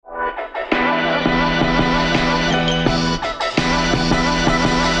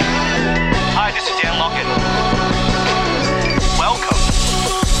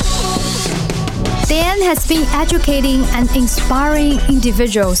has been educating and inspiring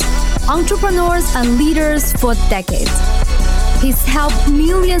individuals, entrepreneurs, and leaders for decades. He's helped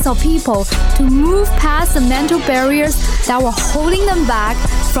millions of people to move past the mental barriers that were holding them back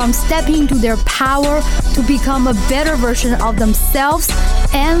from stepping into their power to become a better version of themselves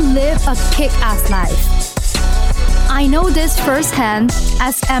and live a kick-ass life. I know this firsthand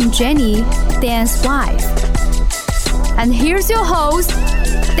as I'm Jenny, Dan's wife. And here's your host,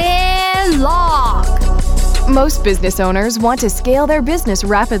 Dan Locke. Most business owners want to scale their business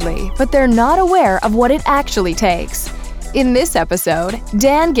rapidly, but they're not aware of what it actually takes. In this episode,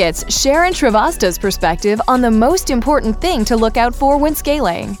 Dan gets Sharran Srivatsa's perspective on the most important thing to look out for when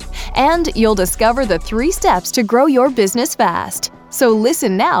scaling. And you'll discover the 3 steps to grow your business fast. So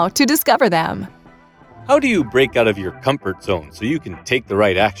listen now to discover them. How do you break out of your comfort zone so you can take the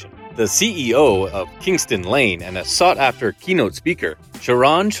right action? The CEO of Kingston Lane and a sought-after keynote speaker,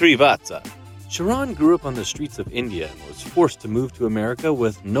 Sharran Srivatsaa. Sharran grew up on the streets of India and was forced to move to America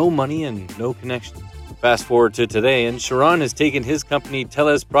with no money and no connections. Fast forward to today, and Sharran has taken his company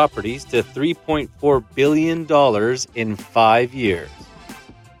Teles Properties to $3.4 billion in 5 years.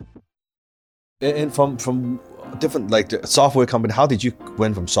 And from different, like the software company, how did you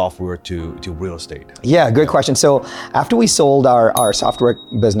went from software to real estate? Yeah, good question. So after we sold our software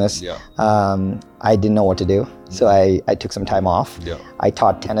business, I didn't know what to do. So I took some time off. Yeah. I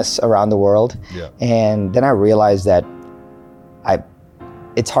taught tennis around the world. Yeah. And then I realized that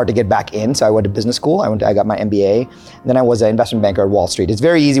it's hard to get back in. So I went to business school. I got my MBA. And then I was an investment banker at Wall Street. It's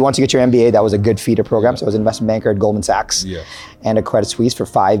very easy. Once you get your MBA, that was a good feeder program. So I was an investment banker at Goldman Sachs and at Credit Suisse for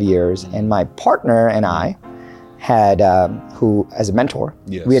 5 years. And my partner and I had, who as a mentor,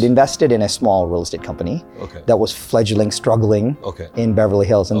 we had invested in a small real estate company that was fledgling, struggling in Beverly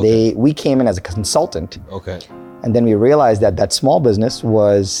Hills. And we came in as a consultant. And then we realized that small business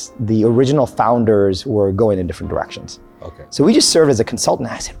was, the original founders were going in different directions. So we just served as a consultant.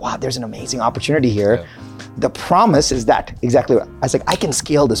 I said, wow, there's an amazing opportunity here. The promise is that, exactly what, I was like, I can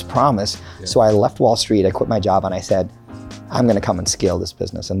scale this promise. So I left Wall Street, I quit my job, and I said, I'm gonna come and scale this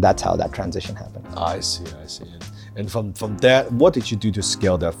business. And that's how that transition happened. I see. And from that, what did you do to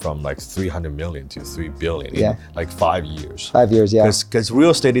scale that from like 300 million to 3 billion in like 5 years? 5 years, yeah. Because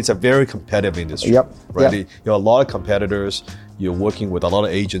real estate is a very competitive industry, right? You have a lot of competitors, you're working with a lot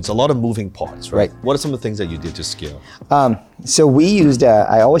of agents, a lot of moving parts, right? What are some of the things that you did to scale? So we used,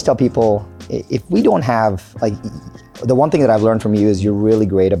 I always tell people, if we don't have, like, the one thing that I've learned from you is you're really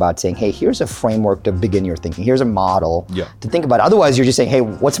great about saying, hey, here's a framework to begin your thinking. Here's a model to think about. Otherwise, you're just saying, hey,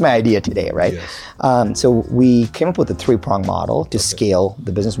 what's my idea today, right? So we came up with a 3-prong model to scale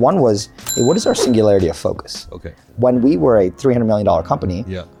the business. One was, hey, what is our singularity of focus? When we were a $300 million company,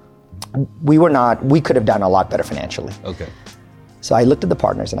 we could have done a lot better financially. So I looked at the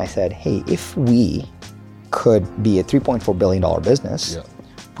partners and I said, hey, if we could be a $3.4 billion business,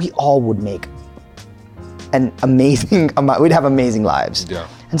 we all would make an amazing amount, we'd have amazing lives.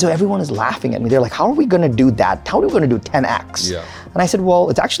 And so everyone is laughing at me. They're like, how are we gonna do that? How are we gonna do 10x? And I said, well,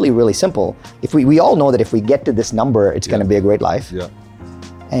 it's actually really simple. If we all know that if we get to this number, it's gonna be a great life.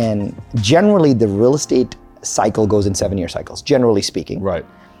 And generally the real estate cycle goes in 7-year cycles, generally speaking.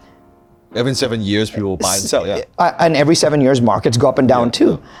 Every 7 years, people will buy and sell, and every 7 years, markets go up and down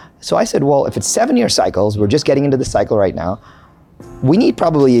too. So I said, well, if it's 7-year cycles, we're just getting into the cycle right now, we need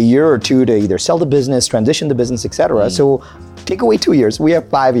probably a year or two to either sell the business, transition the business, etc. So take away 2 years, we have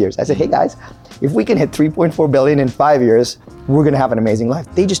 5 years. I said, hey guys, if we can hit 3.4 billion in 5 years, we're gonna have an amazing life.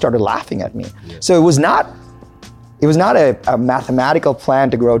 They just started laughing at me. So it was not a mathematical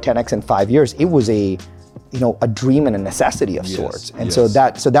plan to grow 10x in 5 years. It was a dream and a necessity of sorts. And so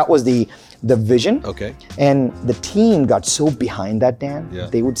that was the vision. And the team got so behind that, Dan.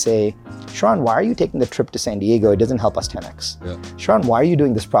 They would say, Sharran, why are you taking the trip to San Diego? It doesn't help us 10x. Sharran, why are you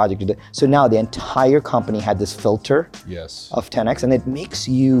doing this project? So now the entire company had this filter of 10x, and it makes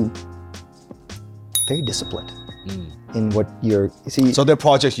you very disciplined in what you're, so there are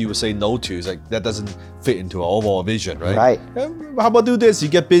projects you would say no to, it's like, that doesn't fit into our overall vision, right? How about do this? You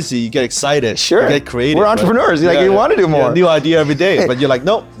get busy, you get excited, you get creative. We're entrepreneurs, like you want to do more. New idea every day, but you're like,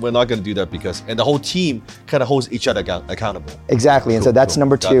 no, we're not going to do that because, and the whole team kind of holds each other accountable. Exactly, and so that's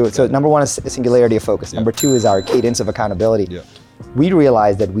number 2. So number 1 is singularity of focus. Number 2 is our cadence of accountability. We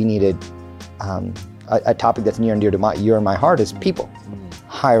realized that we needed a topic that's near and dear to my heart is people,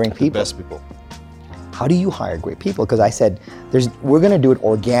 hiring people. The best people. How do you hire great people? Because I said, we're going to do it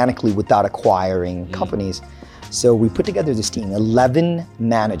organically without acquiring companies. So we put together this team, 11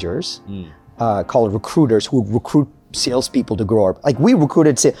 managers called recruiters who recruit salespeople to grow our, like we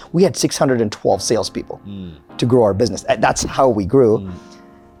had 612 salespeople to grow our business. That's how we grew.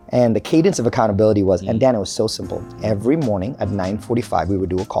 And the cadence of accountability was, and Dan, it was so simple. Every morning at 9:45, we would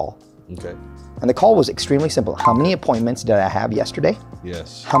do a call. Okay. And the call was extremely simple. How many appointments did I have yesterday?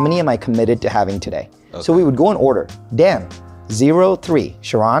 Yes. How many am I committed to having today? Okay. So we would go in order. Dan, 0-3.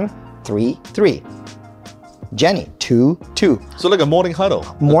 Sharran, 3-3. Jenny, 2-2. So like a morning huddle.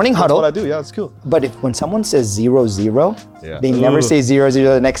 Morning huddle. That's what I do. Yeah, it's cool. But when someone says 0-0, they never say 0-0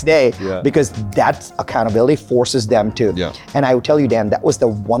 the next day because that accountability forces them to. Yeah. And I would tell you, Dan, that was the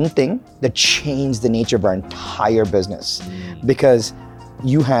one thing that changed the nature of our entire business because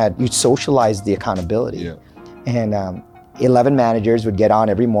you socialized the accountability. Yeah. And 11 managers would get on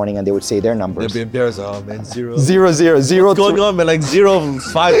every morning and they would say their numbers. They'd be embarrassed. Oh man, 0. 0-0. What's going on, man? Like 0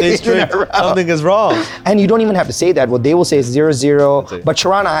 5 days straight. Something is wrong. And you don't even have to say that. What they will say is 0-0. But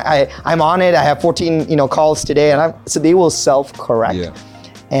Sharran, I'm on it. I have 14 calls today, and so they will self-correct. Yeah.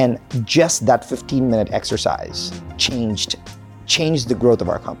 And just that 15-minute exercise changed the growth of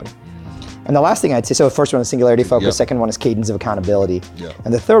our company. And the last thing I'd say, so the first one is singularity focus, second one is cadence of accountability.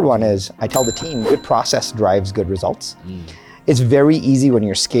 And the third one is, I tell the team, good process drives good results. It's very easy when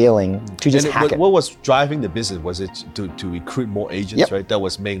you're scaling to just hack it. What was driving the business? Was it to recruit more agents, right? That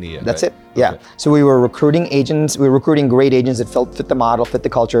was mainly it. That's right? it, yeah. Okay. So we were recruiting agents, we were recruiting great agents that fit the model, fit the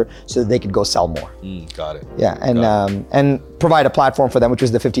culture, so that they could go sell more. Got it. Yeah, and provide a platform for them, which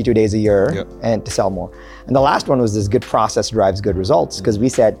was the 52 days a year, and to sell more. And the last one was this good process drives good results, because we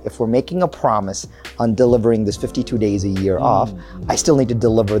said, if we're making a promise on delivering this 52 days a year off, I still need to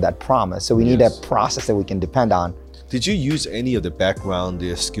deliver that promise. So we need a process that we can depend on. Did you use any of the background,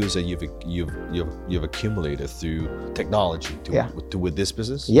 the skills that you've accumulated through technology with this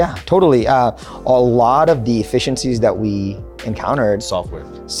business? Yeah, totally. A lot of the efficiencies that we encountered.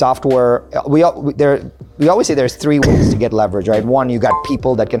 Software. We always say there's 3 ways to get leverage, right? 1, you got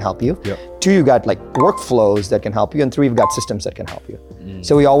people that can help you. 2, you got like workflows that can help you, and 3, you've got systems that can help you.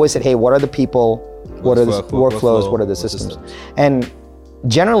 So we always said, hey, what are the people? What are the workflows? What are the systems? And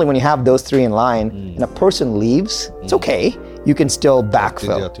generally, when you have those 3 in line and a person leaves, it's okay. You can still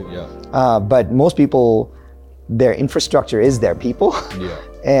backfill. But most people, their infrastructure is their people.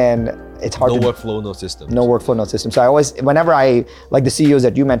 And it's hard No workflow, no system. No workflow, no system. So I always, whenever I, like the CEOs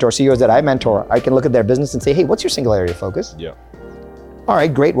that you mentor, CEOs that I mentor, I can look at their business and say, hey, what's your singularity of focus? All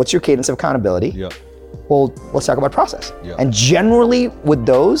right, great. What's your cadence of accountability? Well, let's talk about process. And generally with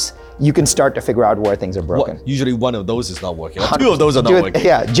those, you can start to figure out where things are broken. Usually one of those is not working. 2 of those are not working.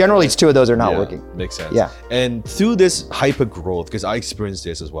 Yeah, generally it's 2 of those are not working. Makes sense. Yeah. And through this hyper growth, because I experienced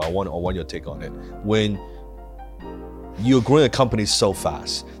this as well, I want your take on it. When you're growing a company so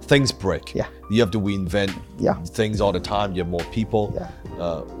fast, things break. You have to reinvent things all the time. You have more people.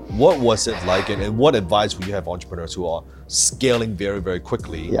 What was it like, and what advice would you have entrepreneurs who are scaling very, very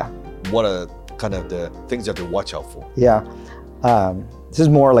quickly? What are kind of the things you have to watch out for? This is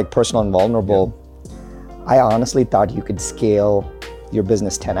more like personal and vulnerable. I honestly thought you could scale your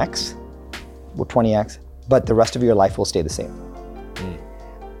business 10x or 20x, but the rest of your life will stay the same.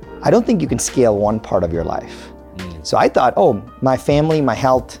 I don't think you can scale one part of your life. So I thought, oh, my family, my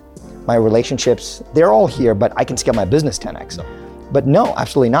health, my relationships, they're all here, but I can scale my business 10x. But no,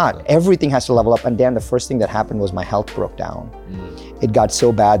 absolutely not. Everything has to level up. And Dan, the first thing that happened was my health broke down. It got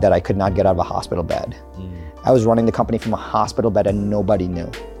so bad that I could not get out of a hospital bed. I was running the company from a hospital bed and nobody knew.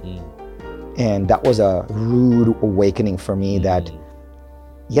 And that was a rude awakening for me that,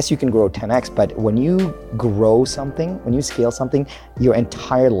 yes, you can grow 10x, but when you grow something, when you scale something, your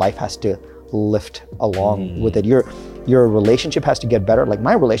entire life has to lift along with it. Your relationship has to get better. Like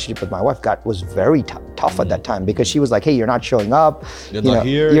my relationship with my wife was very tough at that time because she was like, hey, you're not showing up. You're not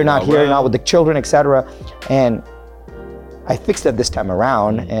here. You're not here, not with the children, etc. And I fixed it this time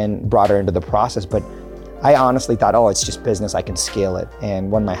around and brought her into the process. But I honestly thought, oh, it's just business, I can scale it.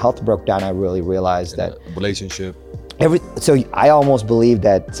 And when my health broke down, I really realized that relationship. So I almost believe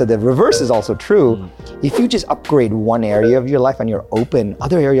that, so the reverse is also true. If you just upgrade one area of your life and you're open,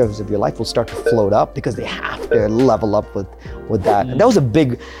 other areas of your life will start to float up because they have to level up with that. And that was a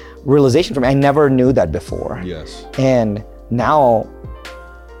big realization for me. I never knew that before. And now,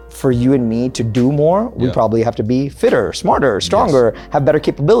 for you and me to do more, we probably have to be fitter, smarter, stronger, have better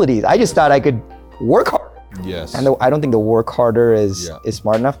capabilities. I just thought I could work hard. And I don't think the work harder is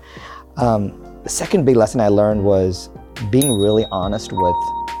smart enough. The second big lesson I learned was being really honest with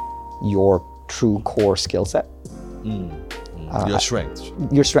your true core skill set. Your strengths.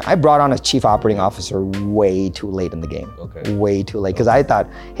 Your strength. I brought on a chief operating officer way too late in the game. Way too late, because I thought,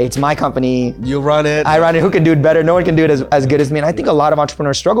 hey, it's my company. You run it. I run it. Who can do it better? No one can do it as good as me. And I think a lot of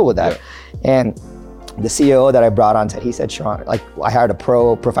entrepreneurs struggle with that. And the COO that I brought on said, Sharran, like I hired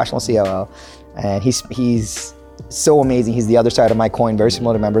a professional COO, and he's so amazing. He's the other side of my coin, very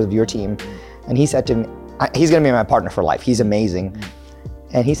similar to members of your team. And he said to me, he's gonna be my partner for life. He's amazing.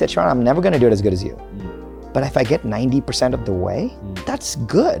 And he said, Sharran, I'm never gonna do it as good as you. But if I get 90% of the way, that's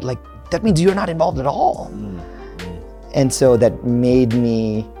good. Like, that means you're not involved at all. And so that made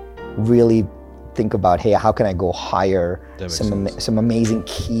me really think about, hey, how can I go hire some amazing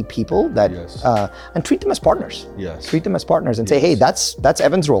key people that and treat them as partners. Treat them as partners and say, hey, that's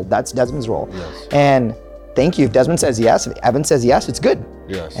Evan's role, that's Desmond's role. And thank you. If Desmond says yes, if Evan says yes, it's good.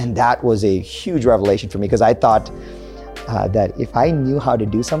 And that was a huge revelation for me, because I thought that if I knew how to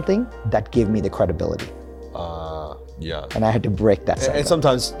do something, that gave me the credibility. And I had to break that cycle. And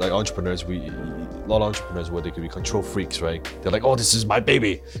sometimes, like entrepreneurs, a lot of entrepreneurs, where they could be control freaks, right? They're like, oh, this is my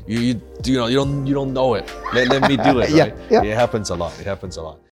baby. You don't know it. Let me do it, right? It happens a lot. It happens a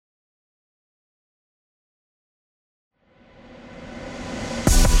lot.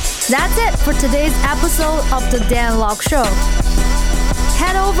 That's it for today's episode of The Dan Lok Show.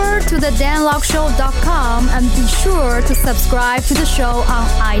 Head over to thedanlokshow.com and be sure to subscribe to the show on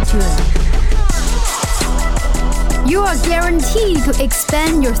iTunes. You are guaranteed to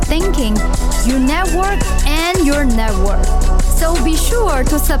expand your thinking, your network, and your network. So be sure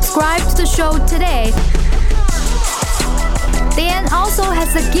to subscribe to the show today. Dan also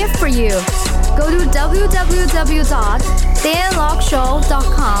has a gift for you. Go to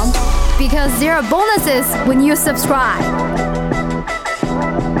www.danlokshow.com because there are bonuses when you subscribe.